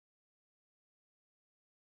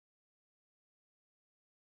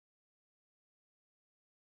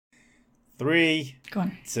3, Go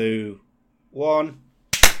on. 2, 1.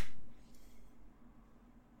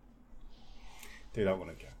 Do that one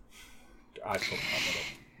again. I fucked that one up.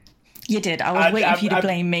 You did. I was waiting for you to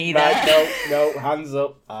blame me there. Right, no, hands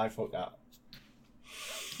up. I fucked that.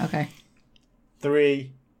 Okay.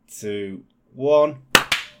 3, 2, 1.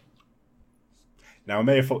 Now, I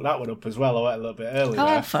may have fucked that one up as well. I went a little bit early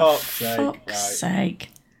there. Oh, for fuck's sake.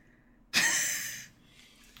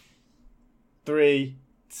 3,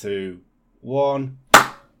 2, 1.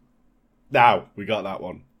 Now, we got that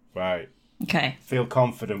one. Right. Okay. Feel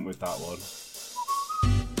confident with that one.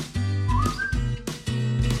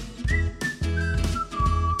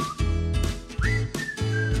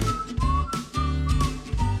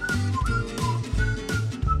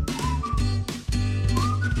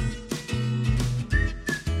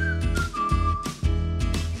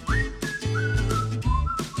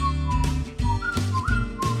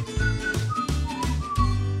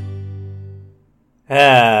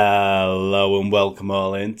 Hello and welcome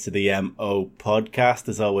all in to the MO podcast.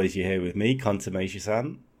 As always, you're here with me,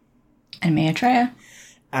 Contumacious-san. And me, Atreya.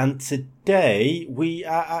 And today we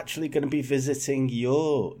are actually going to be visiting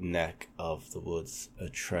your neck of the woods,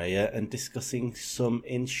 Atreya, and discussing some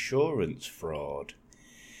insurance fraud.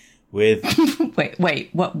 With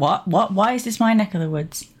Wait, what? Why is this my neck of the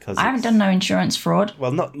woods? I haven't done no insurance fraud.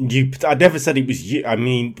 Well, not you. I never said it was you. I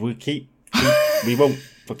mean, we won't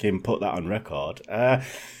fucking put that on record.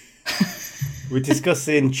 We're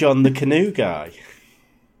discussing John the Canoe guy.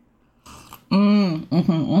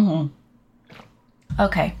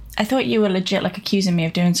 Okay. I thought you were legit accusing me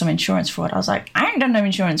of doing some insurance fraud. I was like, I ain't done no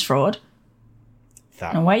insurance fraud.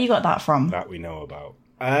 And where you got that from? That we know about.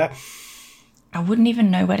 I wouldn't even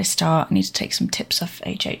know where to start. I need to take some tips off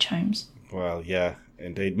H.H. Holmes. Well, yeah,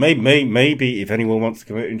 indeed. Maybe if anyone wants to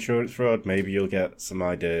commit insurance fraud, maybe you'll get some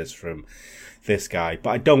ideas from this guy.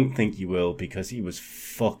 But I don't think you will, because he was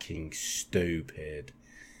fucking stupid.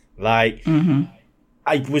 I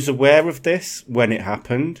was aware of this when it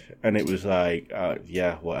happened, and it was like,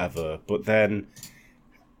 yeah, whatever. But then,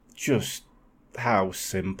 just how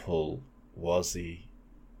simple was he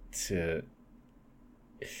to...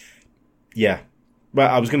 Yeah. Well,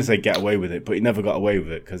 I was going to say get away with it, but he never got away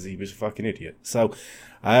with it because he was a fucking idiot. So,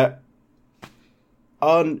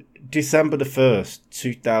 on December the 1st,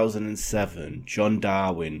 2007, John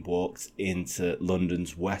Darwin walked into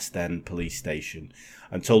London's West End police station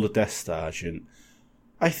and told the desk sergeant,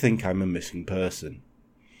 "I think I'm a missing person."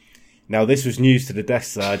 Now, this was news to the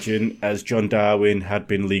desk sergeant, as John Darwin had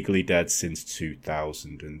been legally dead since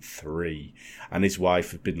 2003, and his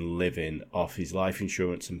wife had been living off his life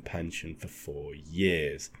insurance and pension for 4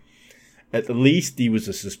 years. At the least, he was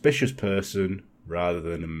a suspicious person rather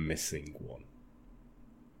than a missing one.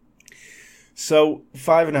 So,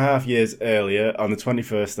 5.5 years earlier, on the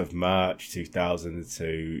 21st of March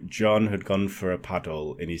 2002, John had gone for a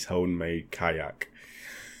paddle in his homemade kayak.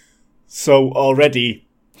 So, already,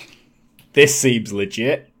 this seems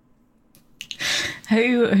legit.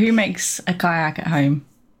 Who makes a kayak at home?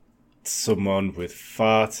 Someone with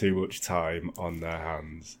far too much time on their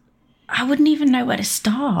hands. I wouldn't even know where to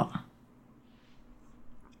start.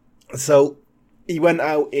 So, he went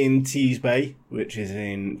out in Tees Bay, which is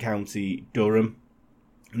in County Durham.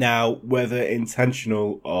 Now, whether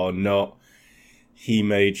intentional or not, he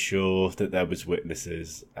made sure that there was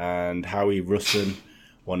witnesses, and Howie Russon,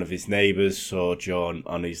 one of his neighbours, saw John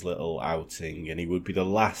on his little outing, and he would be the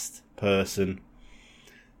last person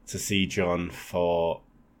to see John for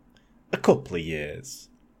a couple of years.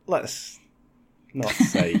 Let's not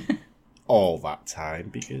say all that time,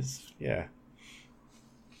 because, yeah.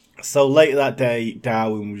 So later that day,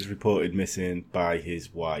 Darwin was reported missing by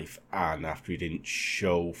his wife, Anne, after he didn't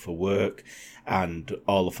show for work, and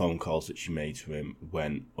all the phone calls that she made to him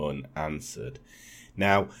went unanswered.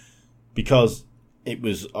 Now, because it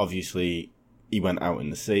was obviously he went out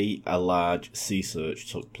in the sea, a large sea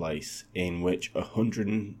search took place in which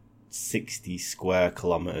 160 square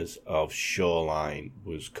kilometres of shoreline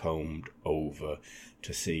was combed over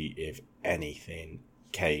to see if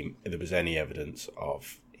there was any evidence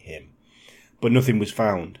of him. But nothing was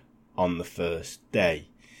found on the first day.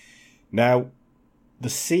 Now, the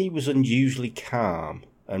sea was unusually calm,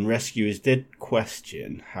 and rescuers did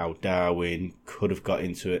question how Darwin could have got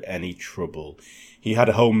into any trouble. He had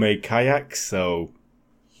a homemade kayak, so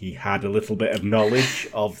he had a little bit of knowledge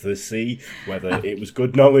of the sea, whether it was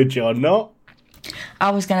good knowledge or not. I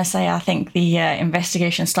was going to say, I think the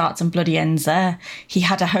investigation starts and bloody ends there. He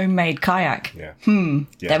had a homemade kayak. Yeah. Yeah.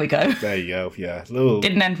 There we go. There you go, yeah.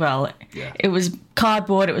 Didn't end well. Yeah. It was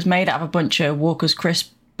cardboard. It was made out of a bunch of Walker's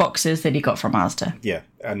Crisp boxes that he got from Asda. Yeah,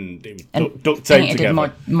 and it was duct taped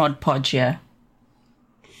together. Mod Podge, yeah.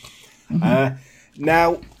 Mm-hmm.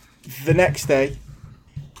 Now, the next day,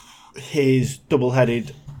 his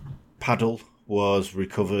double-headed paddle was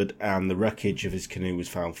recovered and the wreckage of his canoe was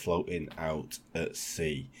found floating out at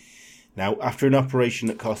sea. Now, after an operation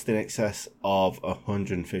that cost in excess of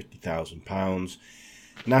 £150,000,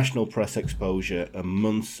 national press exposure and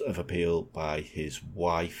months of appeal by his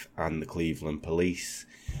wife and the Cleveland police,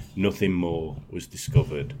 nothing more was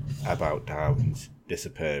discovered about Darwin's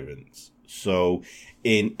disappearance. So,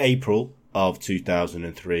 in April of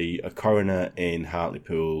 2003, a coroner in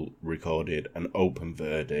Hartlepool recorded an open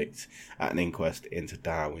verdict at an inquest into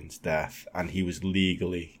Darwin's death, and he was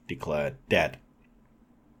legally declared dead.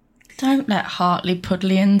 Don't let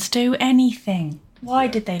Hartlepoolians do anything. Why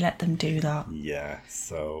did they let them do that? Yeah,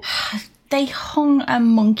 so... They hung a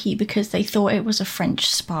monkey because they thought it was a French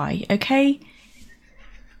spy, okay?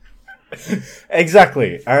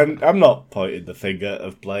 Exactly, and I'm not pointing the finger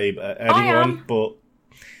of blame at anyone, but...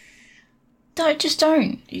 Don't.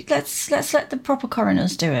 Let's let the proper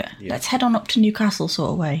coroners do it. Yeah. Let's head on up to Newcastle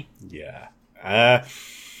sort of way. Yeah.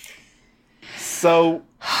 So,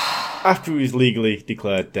 after he was legally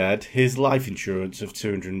declared dead, his life insurance of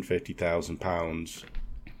 £250,000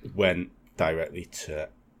 went directly to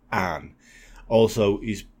Anne. Also,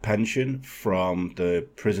 his pension from the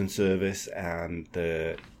prison service, and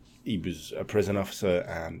he was a prison officer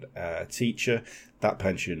and a teacher, that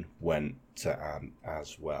pension went to Anne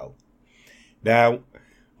as well. Now,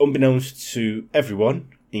 unbeknownst to everyone,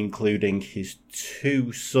 including his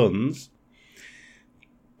two sons,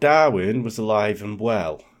 Darwin was alive and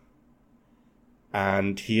well,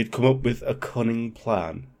 and he had come up with a cunning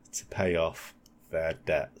plan to pay off their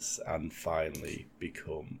debts and finally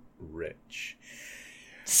become rich.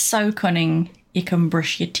 So cunning, you can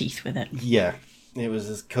brush your teeth with it. Yeah, it was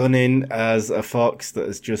as cunning as a fox that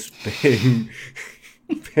has just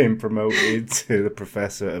been promoted to the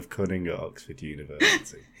Professor of Cunning at Oxford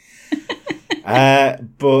University.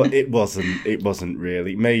 But it wasn't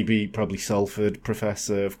really. Probably Salford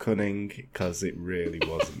Professor of Cunning, because it really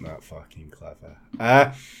wasn't that fucking clever.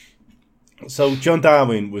 So John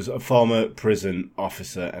Darwin was a former prison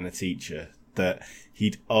officer and a teacher that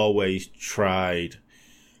he always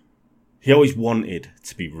wanted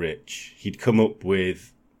to be rich. He'd come up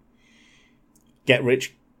with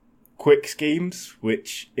get-rich-quick schemes,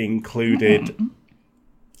 which included...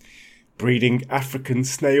 breeding African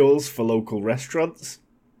snails for local restaurants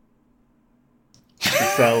to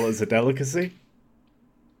sell as a delicacy.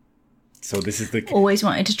 So this is the... Always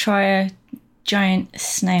wanted to try a giant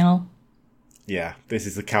snail. Yeah, this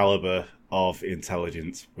is the calibre of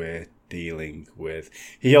intelligence we're dealing with.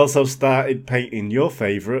 He also started painting your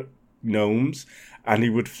favourite, gnomes, and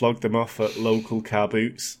he would flog them off at local car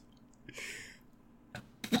boots.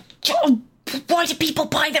 Why do people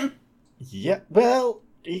buy them? Yeah, well...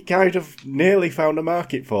 he kind of nearly found a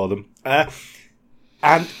market for them.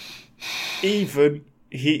 And he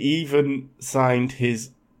even signed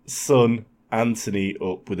his son Anthony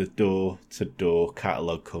up with a door-to-door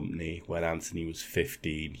catalogue company when Anthony was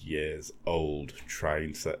 15 years old,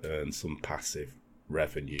 trying to earn some passive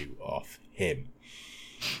revenue off him.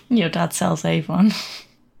 Your dad sells Avon.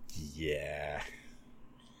 Yeah.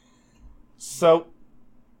 So,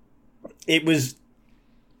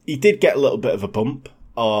 he did get a little bit of a bump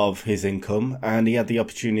of his income, and he had the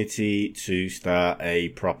opportunity to start a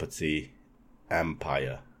property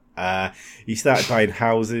empire. He started buying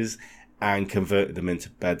houses and converted them into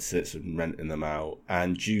bedsits and renting them out,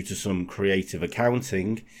 and due to some creative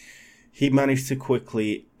accounting, he managed to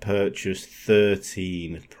quickly purchase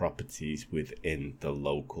 13 properties within the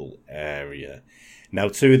local area. Now,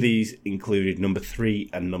 2 of these included number 3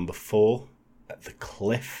 and number 4 at the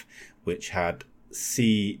Cliff, which had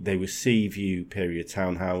they were sea view period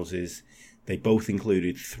townhouses. They both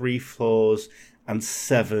included 3 floors and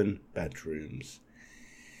 7 bedrooms.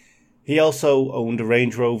 He also owned a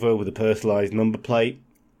Range Rover with a personalised number plate,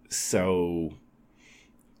 so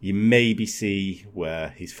you maybe see where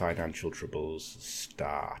his financial troubles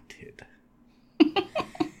started.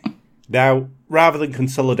 Now, rather than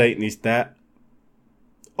consolidating his debt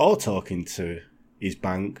or talking to his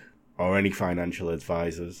bank or any financial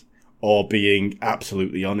advisors, or being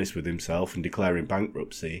absolutely honest with himself and declaring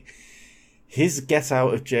bankruptcy, his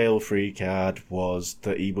get-out-of-jail-free card was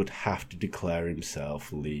that he would have to declare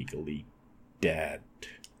himself legally dead.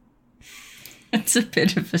 It's a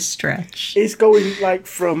bit of a stretch. It's going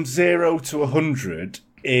from 0 to 100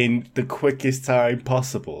 in the quickest time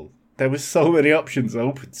possible. There were so many options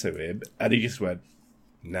open to him, and he just went,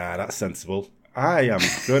 nah, that's sensible. I am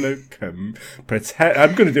gonna pretend.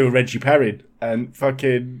 I'm gonna do a Reggie Perrin and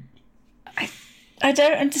fucking. I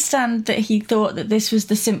don't understand that he thought that this was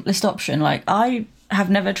the simplest option. Like, I have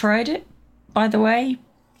never tried it, by the way,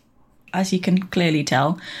 as you can clearly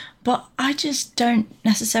tell. But I just don't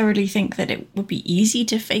necessarily think that it would be easy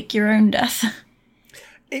to fake your own death.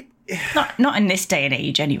 Not in this day and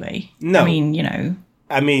age, anyway. No. I mean, you know.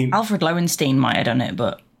 Alfred Lowenstein might have done it,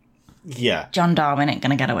 but yeah, John Darwin ain't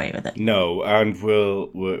going to get away with it. No, and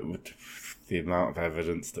the amount of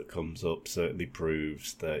evidence that comes up certainly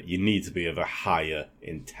proves that you need to be of a higher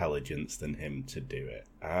intelligence than him to do it.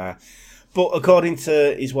 But according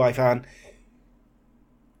to his wife Anne,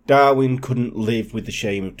 Darwin couldn't live with the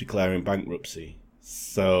shame of declaring bankruptcy,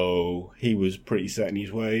 so he was pretty set in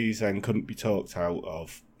his ways and couldn't be talked out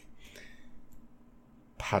of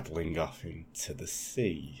paddling off into the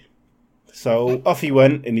sea. So off he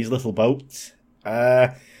went in his little boat,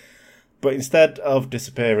 but instead of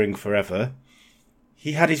disappearing forever,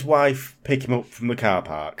 he had his wife pick him up from the car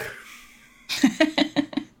park.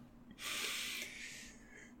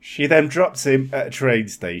 She then dropped him at a train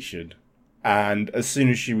station, and as soon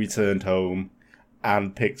as she returned home,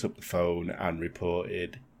 Anne picked up the phone and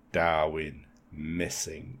reported Darwin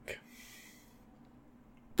missing.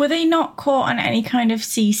 Were they not caught on any kind of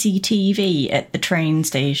CCTV at the train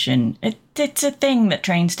station? It's a thing that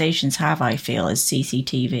train stations have, I feel, as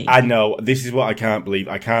CCTV. I know. This is what I can't believe.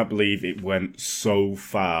 I can't believe it went so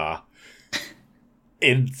far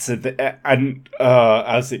into the... And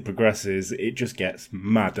as it progresses, it just gets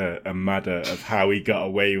madder and madder of how he got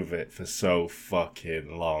away with it for so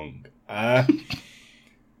fucking long.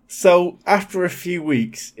 So, after a few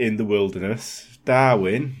weeks in the wilderness,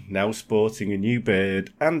 Darwin, now sporting a new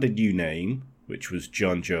beard and a new name, which was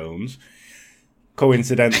John Jones.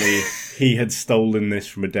 Coincidentally, he had stolen this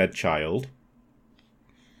from a dead child.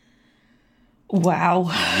 Wow.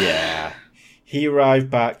 Yeah. He arrived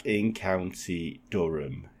back in County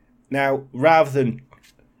Durham. Now, rather than...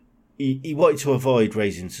 He wanted to avoid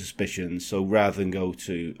raising suspicion, so rather than go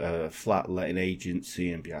to a flat letting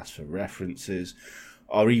agency and be asked for references,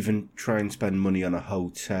 or even try and spend money on a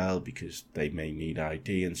hotel because they may need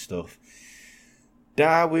ID and stuff,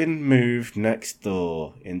 Darwin moved next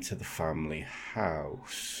door into the family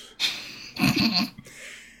house.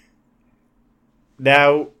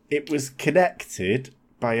 Now, it was connected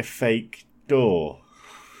by a fake door.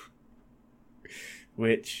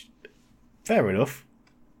 Which, fair enough.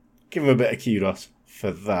 Give him a bit of kudos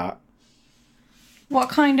for that. What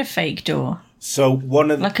kind of fake door? So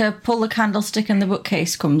one of like a pull the candlestick and the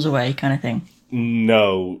bookcase comes away kind of thing?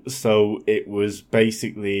 No. So it was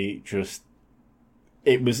basically just...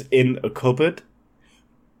 It was in a cupboard,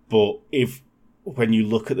 but when you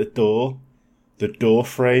look at the door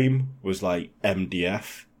frame was like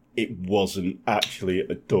MDF. It wasn't actually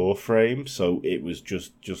a door frame, so it was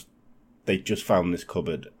just they just found this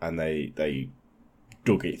cupboard and they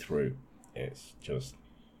dug it through. It's just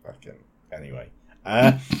fucking... Anyway.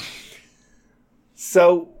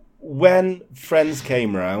 So when friends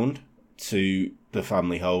came round to the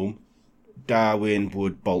family home, Darwin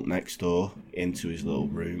would bolt next door into his little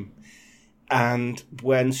room. And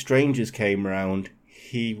when strangers came round,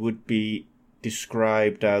 he would be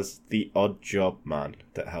described as the odd job man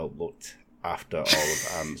that helped look after all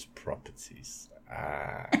of Anne's properties.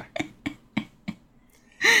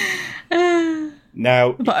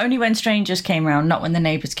 Now, but only when strangers came round, not when the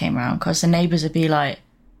neighbours came round, because the neighbours would be like,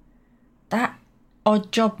 that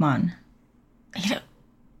odd job man,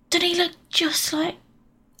 did he look just like...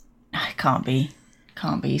 No, it can't be.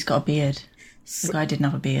 He's got a beard. The guy didn't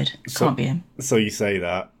have a beard. Can't be him. So you say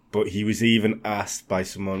that, but he was even asked by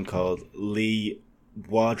someone called Lee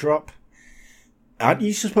Wardrop, aren't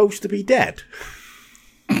you supposed to be dead?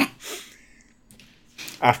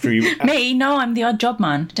 After he... Me? No, I'm the odd job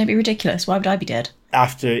man. Don't be ridiculous. Why would I be dead?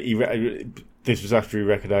 This was after he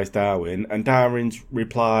recognised Darwin, and Darwin's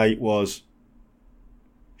reply was,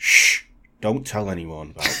 "Shh, don't tell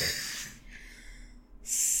anyone about this."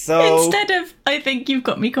 So instead of, I think you've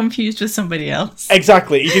got me confused with somebody else.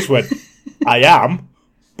 Exactly. He just went, "I am,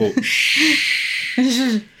 but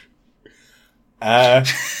shh."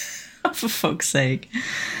 For fuck's sake.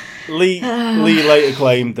 Lee later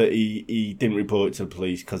claimed that he didn't report it to the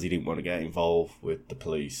police because he didn't want to get involved with the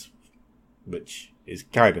police, which is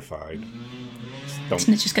kind of fine.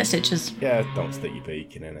 Snitches get stitches. Yeah, don't stick your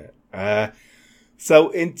beak in it.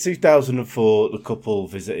 So in 2004, the couple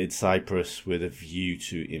visited Cyprus with a view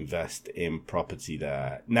to invest in property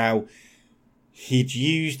there. Now, he'd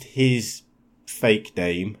used his fake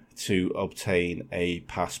name to obtain a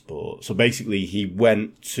passport. So basically, he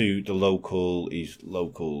went to his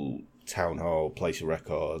local town hall, place of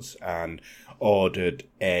records, and ordered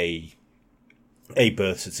a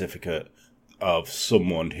birth certificate of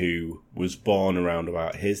someone who was born around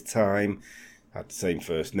about his time, had the same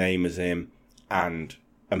first name as him, and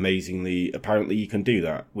amazingly, apparently you can do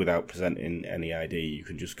that without presenting any ID. You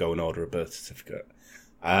can just go and order a birth certificate.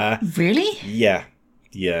 Really? Yeah.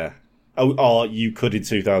 Oh, or you could in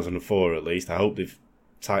 2004 at least. I hope they've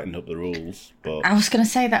tightened up the rules. But I was going to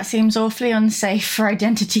say that seems awfully unsafe for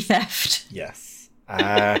identity theft. yes.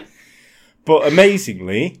 But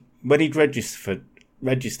amazingly, when he'd registered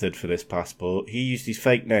for this passport, he used his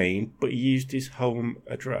fake name, but he used his home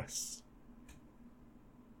address.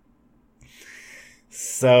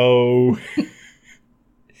 So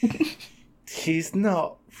he's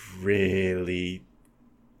not really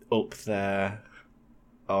up there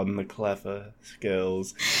on the clever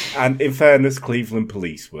skills. And in fairness, Cleveland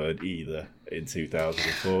police weren't either in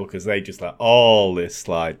 2004 because they just let all this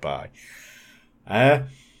slide by.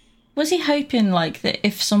 Was he hoping like that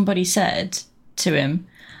if somebody said to him,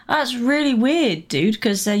 "That's really weird, dude,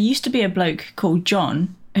 because there used to be a bloke called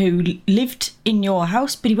John who lived in your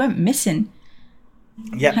house, but he went missing."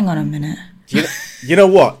 Yeah. Hang on a minute. You know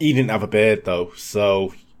what? He didn't have a beard though,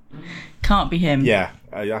 so Can't be him. yeah,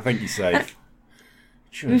 I think he's safe.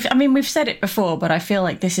 Sure. We've said it before, but I feel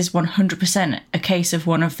like this is 100% a case of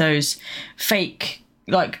one of those fake,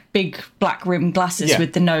 like, big black rimmed glasses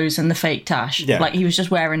with the nose and the fake tash. Yeah. Like, he was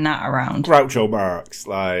just wearing that around. Groucho Marx,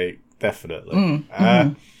 like, definitely.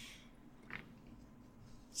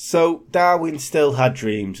 So Darwin still had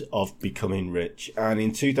dreams of becoming rich, and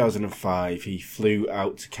in 2005 he flew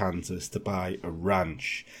out to Kansas to buy a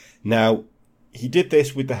ranch. Now, he did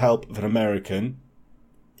this with the help of an American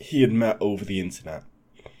he had met over the internet.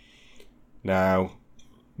 Now,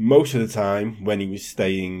 most of the time when he was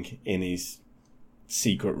staying in his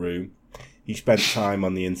secret room, he spent time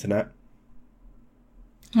on the internet.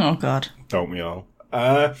 Oh, God. Don't we all?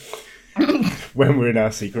 When we're in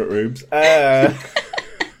our secret rooms.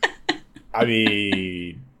 I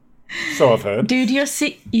mean, so I've heard. Dude, your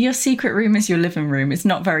secret room is your living room. It's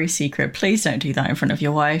not very secret. Please don't do that in front of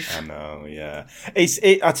your wife. I know, yeah.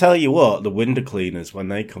 I tell you what, the window cleaners, when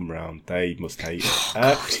they come round, they must hate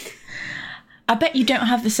it. I bet you don't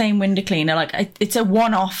have the same window cleaner. Like, it's a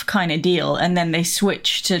one-off kind of deal, and then they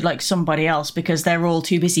switch to, like, somebody else because they're all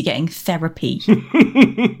too busy getting therapy.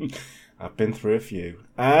 I've been through a few.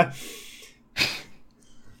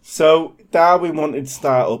 So, Darwin wanted to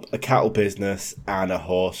start up a cattle business and a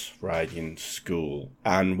horse riding school.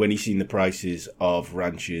 And when he seen the prices of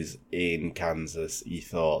ranches in Kansas, he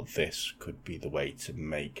thought this could be the way to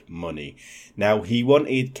make money. Now, he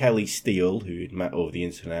wanted Kelly Steele, who he'd met over the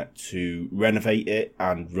internet, to renovate it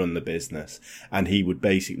and run the business. And he would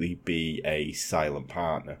basically be a silent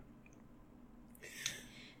partner.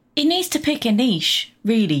 He needs to pick a niche,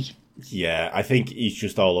 really. Yeah, I think he's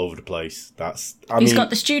just all over the place. He's got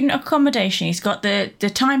the student accommodation. He's got the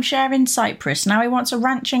timeshare in Cyprus. Now he wants a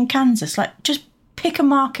ranch in Kansas. Like, just pick a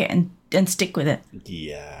market and stick with it.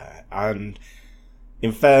 Yeah, and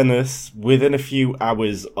in fairness, within a few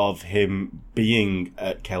hours of him being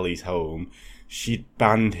at Kelly's home, she'd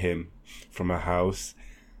banned him from her house,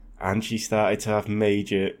 and she started to have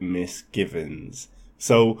major misgivings.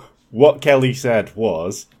 So what Kelly said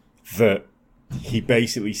was that he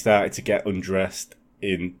basically started to get undressed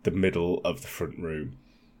in the middle of the front room.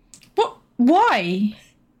 What? Why?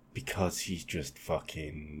 Because he's just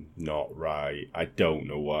fucking not right. I don't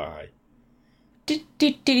know why. Did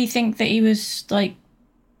he think that he was, like,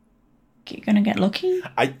 gonna get lucky?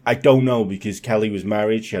 I don't know, because Kelly was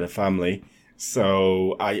married, she had a family,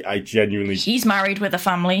 so I genuinely... He's married with a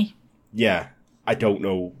family. Yeah, I don't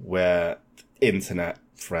know where internet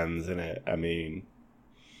friends, innit? I mean...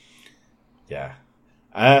 Yeah.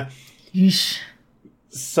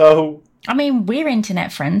 So... I mean, we're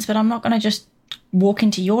internet friends, but I'm not going to just walk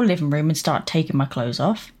into your living room and start taking my clothes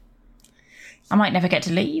off. I might never get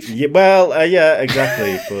to leave. Yeah, well, yeah,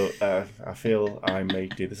 exactly. But I feel I may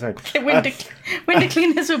do the same. Window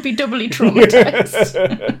cleaners will be doubly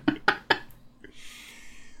traumatised.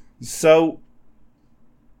 So...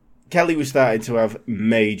 Kelly was starting to have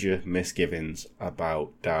major misgivings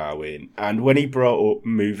about Darwin, and when he brought up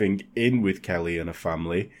moving in with Kelly and her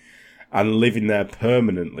family and living there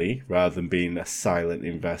permanently rather than being a silent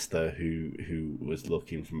investor who was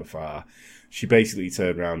looking from afar, she basically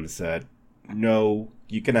turned around and said, "No,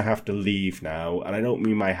 you're going to have to leave now, and I don't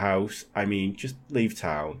mean my house, I mean just leave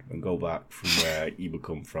town and go back from where you would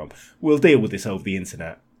come from. We'll deal with this over the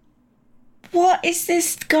internet." What is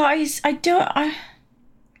this, guys?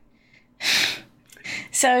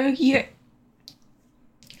 So you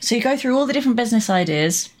go through all the different business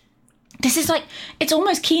ideas, This is like, it's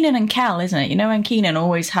almost Keenan and Kel, isn't it? You know when Keenan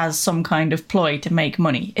always has some kind of ploy to make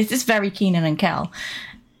money? It's just very Keenan and Kel.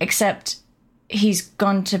 Except he's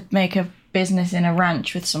gone to make a business in a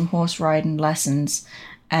ranch with some horse riding lessons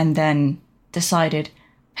and then decided,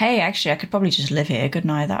 hey, actually, I could probably just live here. Good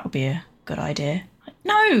night, that would be a good idea.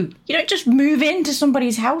 No, you don't just move into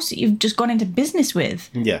somebody's house that you've just gone into business with.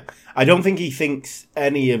 Yeah. I don't think he thinks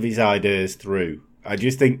any of his ideas through. I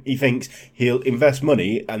just think he thinks he'll invest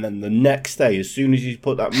money and then the next day, as soon as he's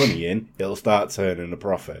put that money in, it'll start turning a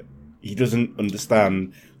profit. He doesn't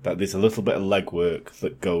understand that there's a little bit of legwork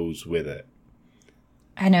that goes with it.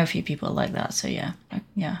 I know a few people like that, so yeah,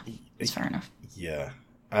 it's fair enough. Yeah.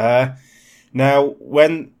 Now,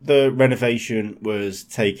 when the renovation was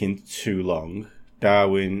taking too long,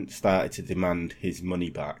 Darwin started to demand his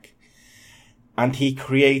money back. And he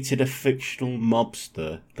created a fictional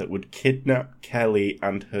mobster that would kidnap Kelly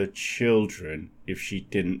and her children if she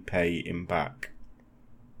didn't pay him back.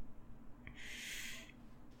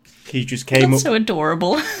 He just came That's so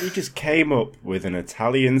adorable. He just came up with an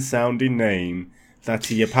Italian-sounding name that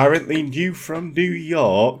he apparently knew from New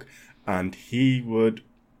York, and he would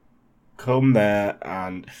come there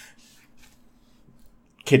and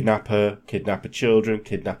kidnap her children,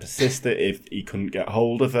 kidnap her sister if he couldn't get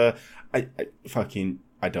hold of her. I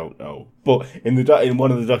don't know. But in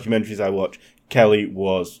one of the documentaries I watched, Kelly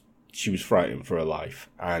was frightened for her life,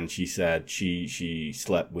 and she said she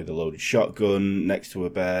slept with a loaded shotgun next to her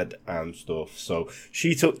bed and stuff. So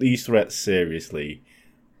she took these threats seriously.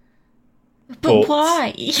 But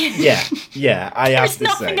why? Yeah, I have to say.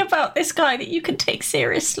 There's nothing about this guy that you can take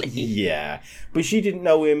seriously. Yeah, but she didn't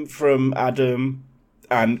know him from Adam,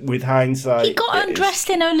 and with hindsight... He got undressed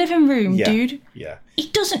in her living room, dude. Yeah. He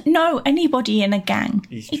doesn't know anybody in a gang.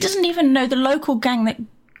 He doesn't even know the local gang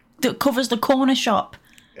that covers the corner shop.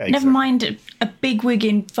 Exactly. Never mind a bigwig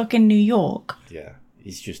in fucking New York. Yeah,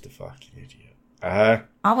 he's just a fucking idiot.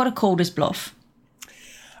 I would have called his bluff.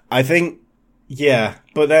 I think... Yeah,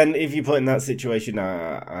 but then if you put in that situation,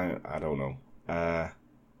 I don't know. I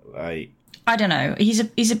don't know. He's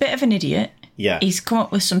a bit of an idiot. Yeah. He's come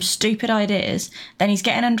up with some stupid ideas. Then he's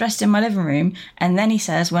getting undressed in my living room, and then he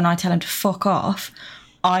says, when I tell him to fuck off,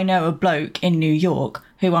 I know a bloke in New York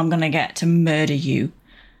who I'm going to get to murder you.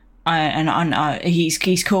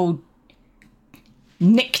 He's called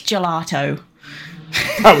Nick Gelato.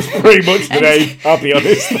 That was pretty much the name, I'll be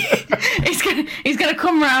honest. he's gonna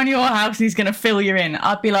come round your house and he's gonna fill you in.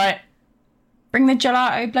 I'd be like, bring the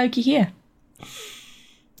gelato blokey here.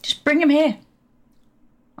 Just bring him here.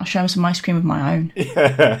 I'll show him some ice cream of my own. You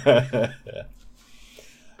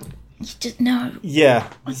just no. Yeah.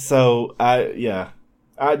 So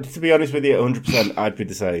to be honest with you, 100%, I'd be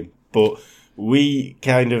the same. But we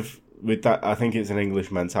kind of with that, I think it's an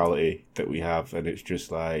English mentality that we have, and it's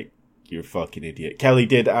just like, you're a fucking idiot. Kelly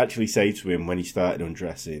did actually say to him when he started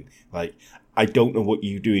undressing, like, I don't know what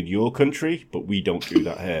you do in your country, but we don't do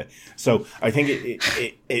that here. So I think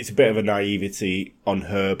it's a bit of a naivety on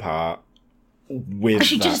her part with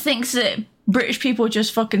She just thinks that British people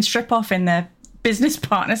just fucking strip off in their business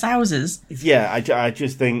partners' houses. Yeah, I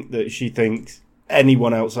just think that she thinks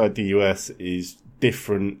anyone outside the US is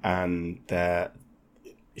different and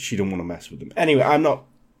she don't want to mess with them. Anyway,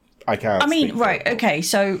 I can't. I mean, right, okay,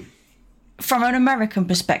 so from an American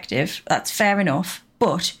perspective, that's fair enough,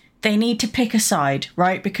 but they need to pick a side,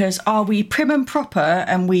 right? Because are we prim and proper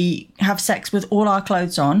and we have sex with all our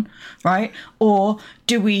clothes on, right? Or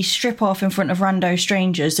do we strip off in front of rando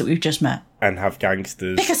strangers that we've just met? And have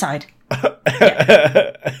gangsters. Pick a side.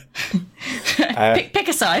 Pick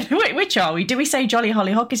a side. Which are we? Do we say Jolly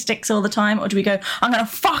Holly Hockey Sticks all the time? Or do we go, I'm going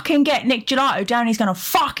to fucking get Nick Gelato down, he's going to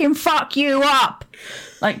fucking fuck you up?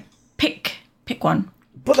 Like, pick one.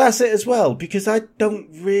 But that's it as well, because I don't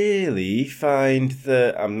really find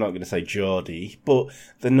I'm not going to say Geordie, but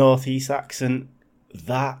the Northeast accent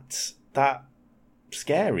that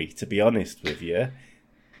scary, to be honest with you.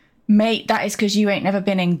 Mate, that is because you ain't never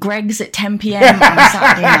been in Greg's at 10 p.m. on a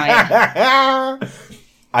Saturday night.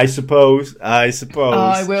 I suppose. I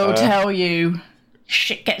will tell you,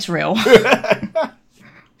 shit gets real.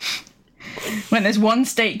 When there's one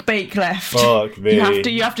steak bake left, fuck me.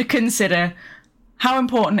 You have to consider, how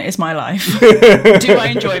important is my life? Do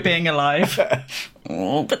I enjoy being alive?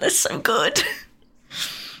 Oh, but they're so good.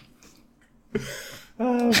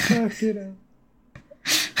 Oh, fucking hell.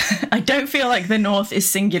 I don't feel like the North is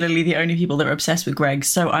singularly the only people that are obsessed with Greg's,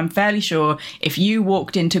 so I'm fairly sure if you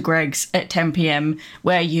walked into Greg's at 10 p.m.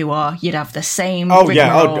 where you are, you'd have the same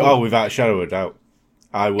rigmarole. Without a shadow of a doubt.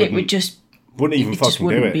 I wouldn't. It would just... Wouldn't even fucking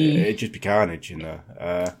do it. It'd just be carnage in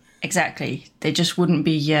there. Exactly. They just wouldn't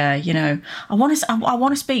be. You know, I want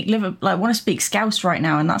to speak Scouse right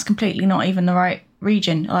now, and that's completely not even the right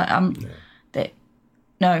region. Like,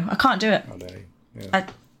 no, I can't do it. I know. Yeah.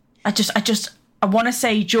 I want to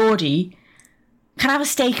say Geordie. Can I have a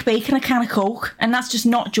steak, bacon, a can of Coke? And that's just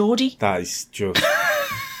not Geordie. That is just...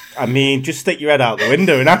 I mean, just stick your head out the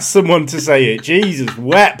window and ask someone to say it. Jesus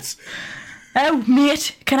wept. Oh,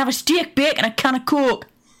 mate, can I have a steak, bacon, a can of Coke?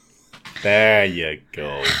 There you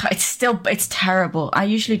go. It's terrible. I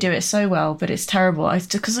usually do it so well, but it's terrible.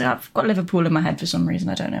 Because I've got Liverpool in my head for some reason.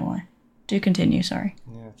 I don't know why. Do continue, sorry.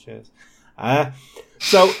 Yeah, cheers.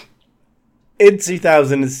 So, in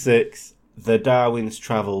 2006, the Darwins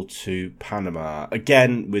travelled to Panama,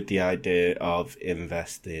 again with the idea of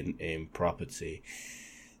investing in property.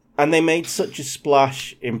 And they made such a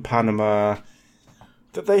splash in Panama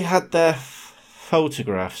that they had their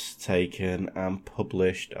photographs taken and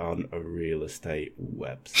published on a real estate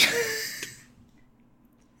website.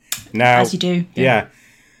 Now, as you do. Yeah.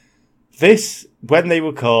 When they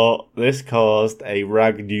were caught, this caused a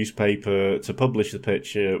rag newspaper to publish the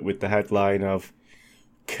picture with the headline of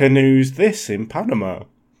Canoe's this in Panama.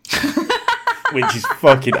 Which is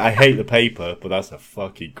fucking... I hate the paper, but that's a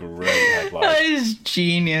fucking great headline. That is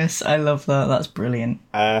genius. I love that. That's brilliant.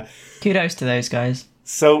 Kudos to those guys.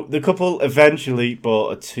 So the couple eventually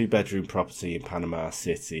bought a 2-bedroom property in Panama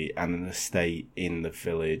City and an estate in the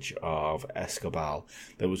village of Escobal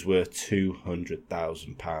that was worth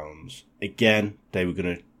 £200,000. Again, they were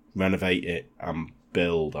going to renovate it and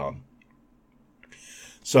build on.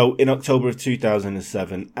 So in October of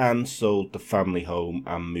 2007, Anne sold the family home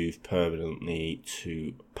and moved permanently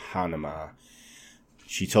to Panama.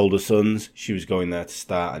 She told her sons she was going there to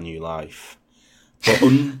start a new life. But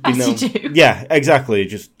unbeknownst, as you do. Yeah, exactly.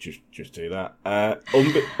 Just do that.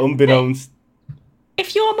 Unbeknownst.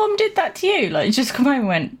 If your mum did that to you, like just come home and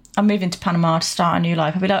went, "I'm moving to Panama to start a new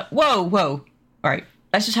life," I'd be like, "Whoa, all right,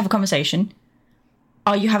 let's just have a conversation.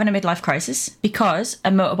 Are you having a midlife crisis? Because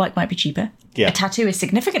a motorbike might be cheaper. Yeah. A tattoo is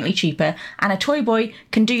significantly cheaper, and a toy boy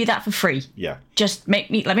can do you that for free. Yeah. Just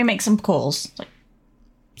let me make some calls."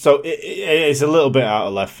 So it's a little bit out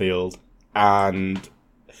of left field, and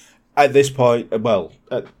at this point, the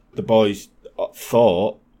boys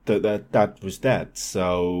thought that their dad was dead.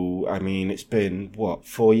 So, I mean, it's been,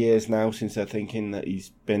 4 years now since they're thinking that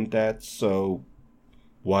he's been dead. So,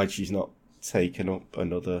 why she's not taken up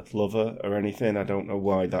another lover or anything? I don't know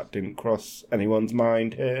why that didn't cross anyone's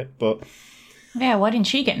mind here, but... Yeah, why didn't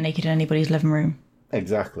she get naked in anybody's living room?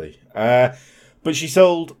 Exactly. But she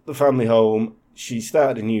sold the family home. She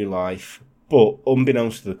started a new life. But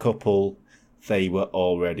unbeknownst to the couple, they were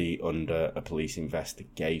already under a police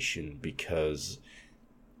investigation because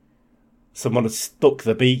someone had stuck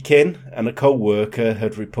the beak in and a co-worker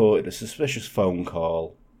had reported a suspicious phone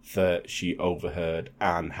call that she overheard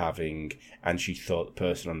Anne having, and she thought the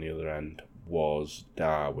person on the other end was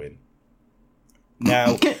Darwin.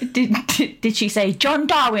 Now, did she say, "John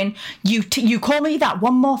Darwin, you call me that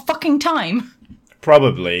one more fucking time"?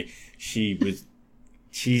 Probably. She's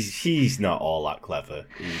not all that clever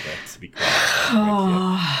either, to be quite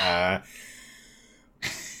honest with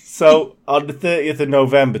you. So, on the 30th of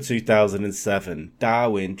November 2007,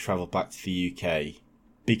 Darwin travelled back to the UK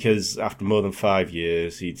because after more than 5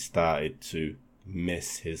 years, he'd started to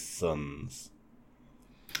miss his sons.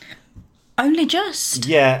 Only just.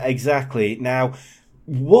 Yeah, exactly. Now,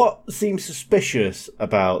 what seems suspicious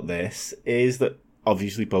about this is that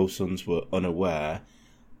obviously both sons were unaware,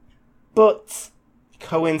 but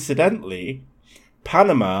coincidentally,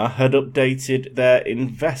 Panama had updated their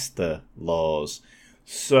investor laws.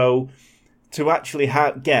 So, to actually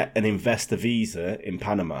get an investor visa in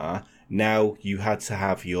Panama, now you had to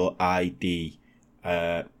have your ID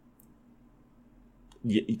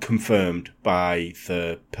confirmed by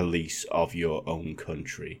the police of your own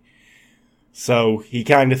country. So he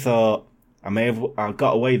kind of thought, I've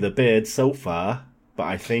got away with the beard so far, but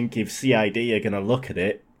I think if CID are going to look at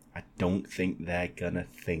it, I don't think they're going to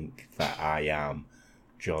think that I am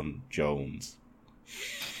John Jones.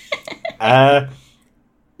 Now,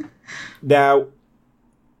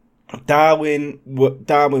 Darwin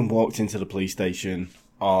walked into the police station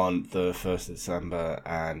on the 1st of December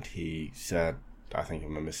and he said, "I think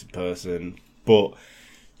I'm a missing person," but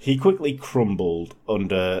he quickly crumbled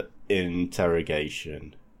under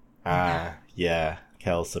interrogation. Yeah,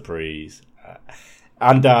 quelle surprise.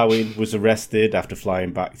 Anne Darwin was arrested after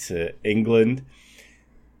flying back to England.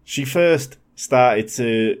 She first started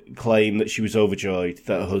to claim that she was overjoyed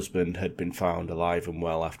that her husband had been found alive and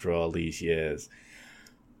well after all these years.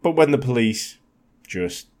 But when the police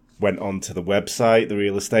just went onto the website, the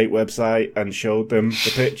real estate website, and showed them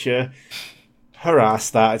the picture, her ass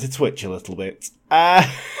started to twitch a little bit. And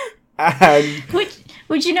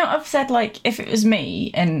Would you not have said, like, if it was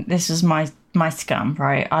me and this was my scam,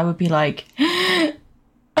 right? I would be like, I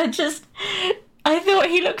thought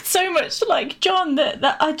he looked so much like John that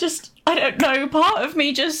I don't know, part of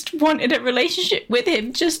me just wanted a relationship with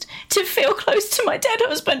him just to feel close to my dead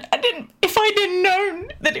husband. If I'd have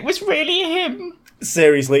known that it was really him.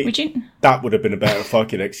 Seriously, that would have been a better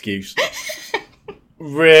fucking excuse.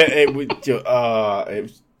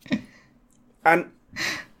 And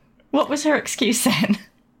what was her excuse then?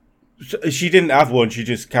 She didn't have one. She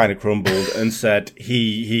just kind of crumbled and said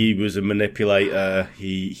he was a manipulator.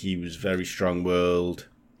 He was very strong-willed.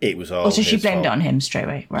 It was all. So she blamed fault. it on him straight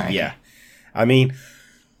away, right? Yeah, I mean,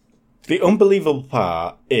 the unbelievable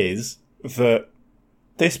part is that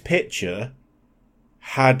this picture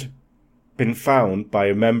had been found by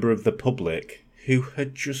a member of the public who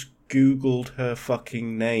had just Googled her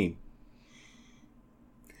fucking name.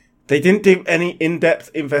 They didn't do any in-depth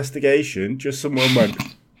investigation. Just someone went,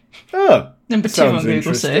 "Oh, number 2 on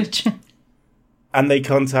Google search," and they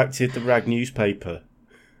contacted the Rag newspaper.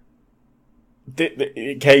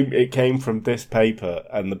 It came from this paper,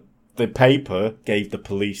 and the paper gave the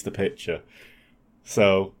police the picture.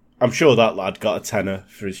 So I'm sure that lad got a tenner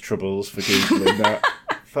for his troubles for Googling that.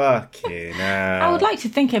 Fucking hell. I would like to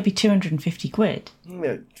think it'd be 250 quid.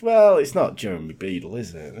 Yeah, well, it's not Jeremy Beadle,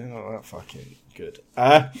 is it? They're not that fucking good.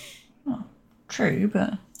 True,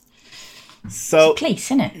 but so, it's a police,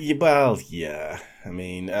 isn't it? Yeah, well, yeah. I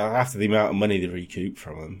mean, after the amount of money they recouped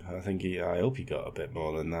from him, I hope he got a bit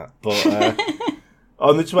more than that. But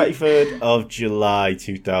on the 23rd of July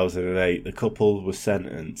 2008, the couple was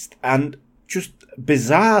sentenced. And just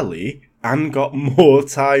bizarrely, Anne got more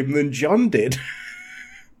time than John did.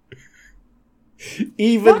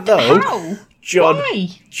 Even though How?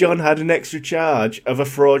 John had an extra charge of a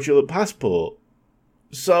fraudulent passport.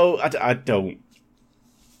 So, I don't...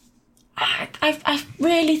 I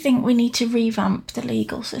really think we need to revamp the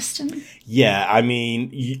legal system. Yeah, I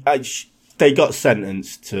mean, they got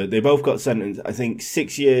sentenced to... They both got sentenced, I think,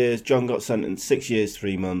 6 years. John got sentenced 6 years,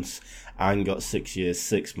 3 months. Anne got 6 years,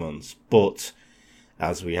 6 months. But,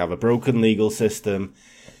 as we have a broken legal system...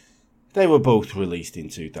 They were both released in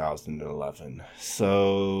 2011,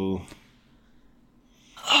 so...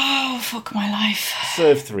 Oh, fuck my life.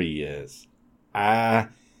 Served 3 years. The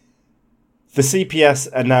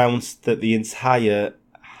CPS announced that the entire,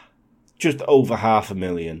 just over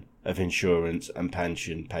 $500,000 of insurance and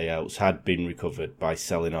pension payouts had been recovered by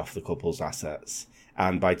selling off the couple's assets.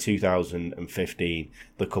 And by 2015,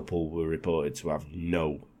 the couple were reported to have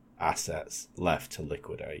no assets left to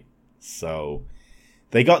liquidate. So...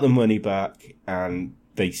 They got the money back, and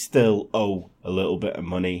they still owe a little bit of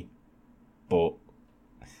money, but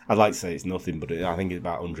I'd like to say it's nothing, but I think it's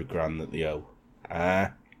about 100 grand that they owe.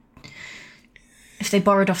 If they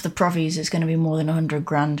borrowed off the provies, it's going to be more than 100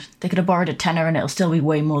 grand. They could have borrowed a tenner, and it'll still be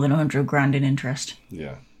way more than 100 grand in interest.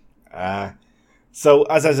 Yeah. So,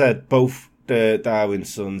 as I said, both the Darwin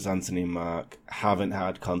sons, Anthony and Mark, haven't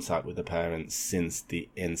had contact with the parents since the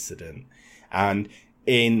incident. And...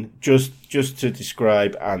 just to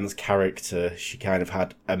describe Anne's character, she kind of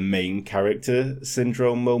had a main character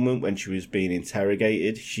syndrome moment when she was being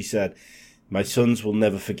interrogated. She said, "My sons will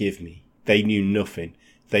never forgive me. They knew nothing.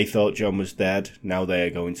 They thought John was dead. Now they are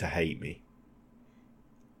going to hate me."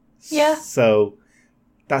 Yeah. So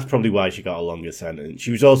that's probably why she got a longer sentence.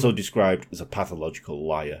 She was also described as a pathological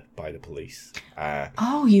liar by the police.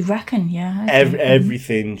 Oh, you reckon? Yeah.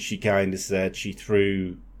 Everything she kind of said, she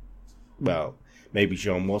threw, well... Maybe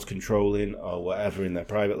John was controlling or whatever in their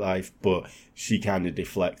private life, but she kind of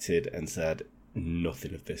deflected and said,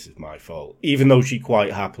 nothing of this is my fault. Even though she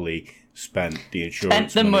quite happily spent the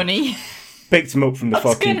insurance money. Picked him up from the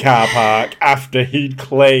fucking car park after he'd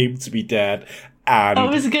claimed to be dead. And I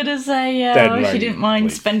was going to say, yeah, she didn't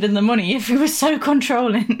mind spending the money if he was so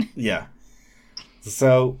controlling. Yeah.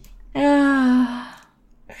 So...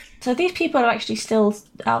 So these people are actually still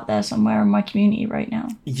out there somewhere in my community right now?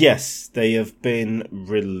 Yes, they have been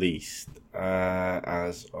released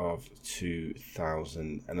as of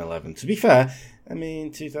 2011. To be fair, I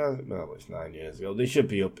mean, it's 9 years ago. They should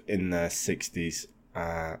be up in their 60s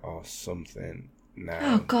or something now.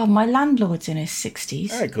 Oh, God, my landlord's in his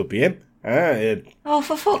 60s. It could be him. Oh,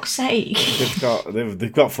 for fuck's sake.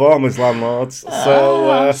 They've got farmers landlords.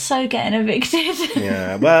 So I'm so getting evicted.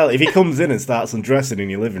 Yeah, well, if he comes in and starts undressing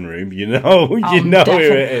in your living room, you know who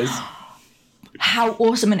it is. How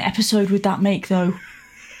awesome an episode would that make, though?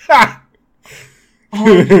 Who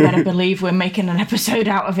you better believe we're making an episode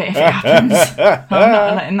out of it if it happens. I'm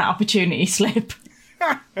not letting that opportunity slip.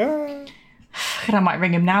 And I might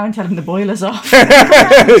ring him now and tell him the boiler's off.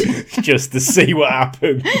 Just to see what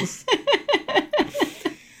happens.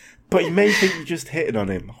 But you may think you're just hitting on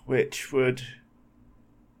him, which would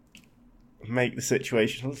make the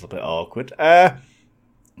situation a little bit awkward.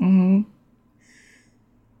 Mm-hmm.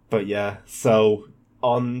 But yeah, so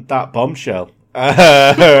on that bombshell,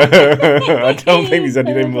 I don't think there's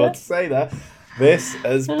anything more to say there. This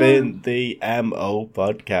has been the MO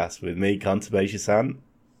Podcast with me, Contumacious Sant.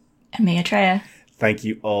 And me, Atreya. Thank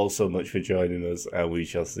you all so much for joining us, and we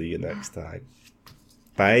shall see you next time.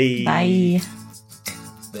 Bye. Bye.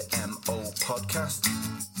 The MO Podcast.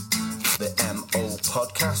 The MO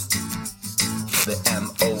Podcast. The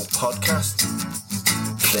MO Podcast.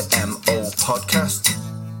 The MO Podcast.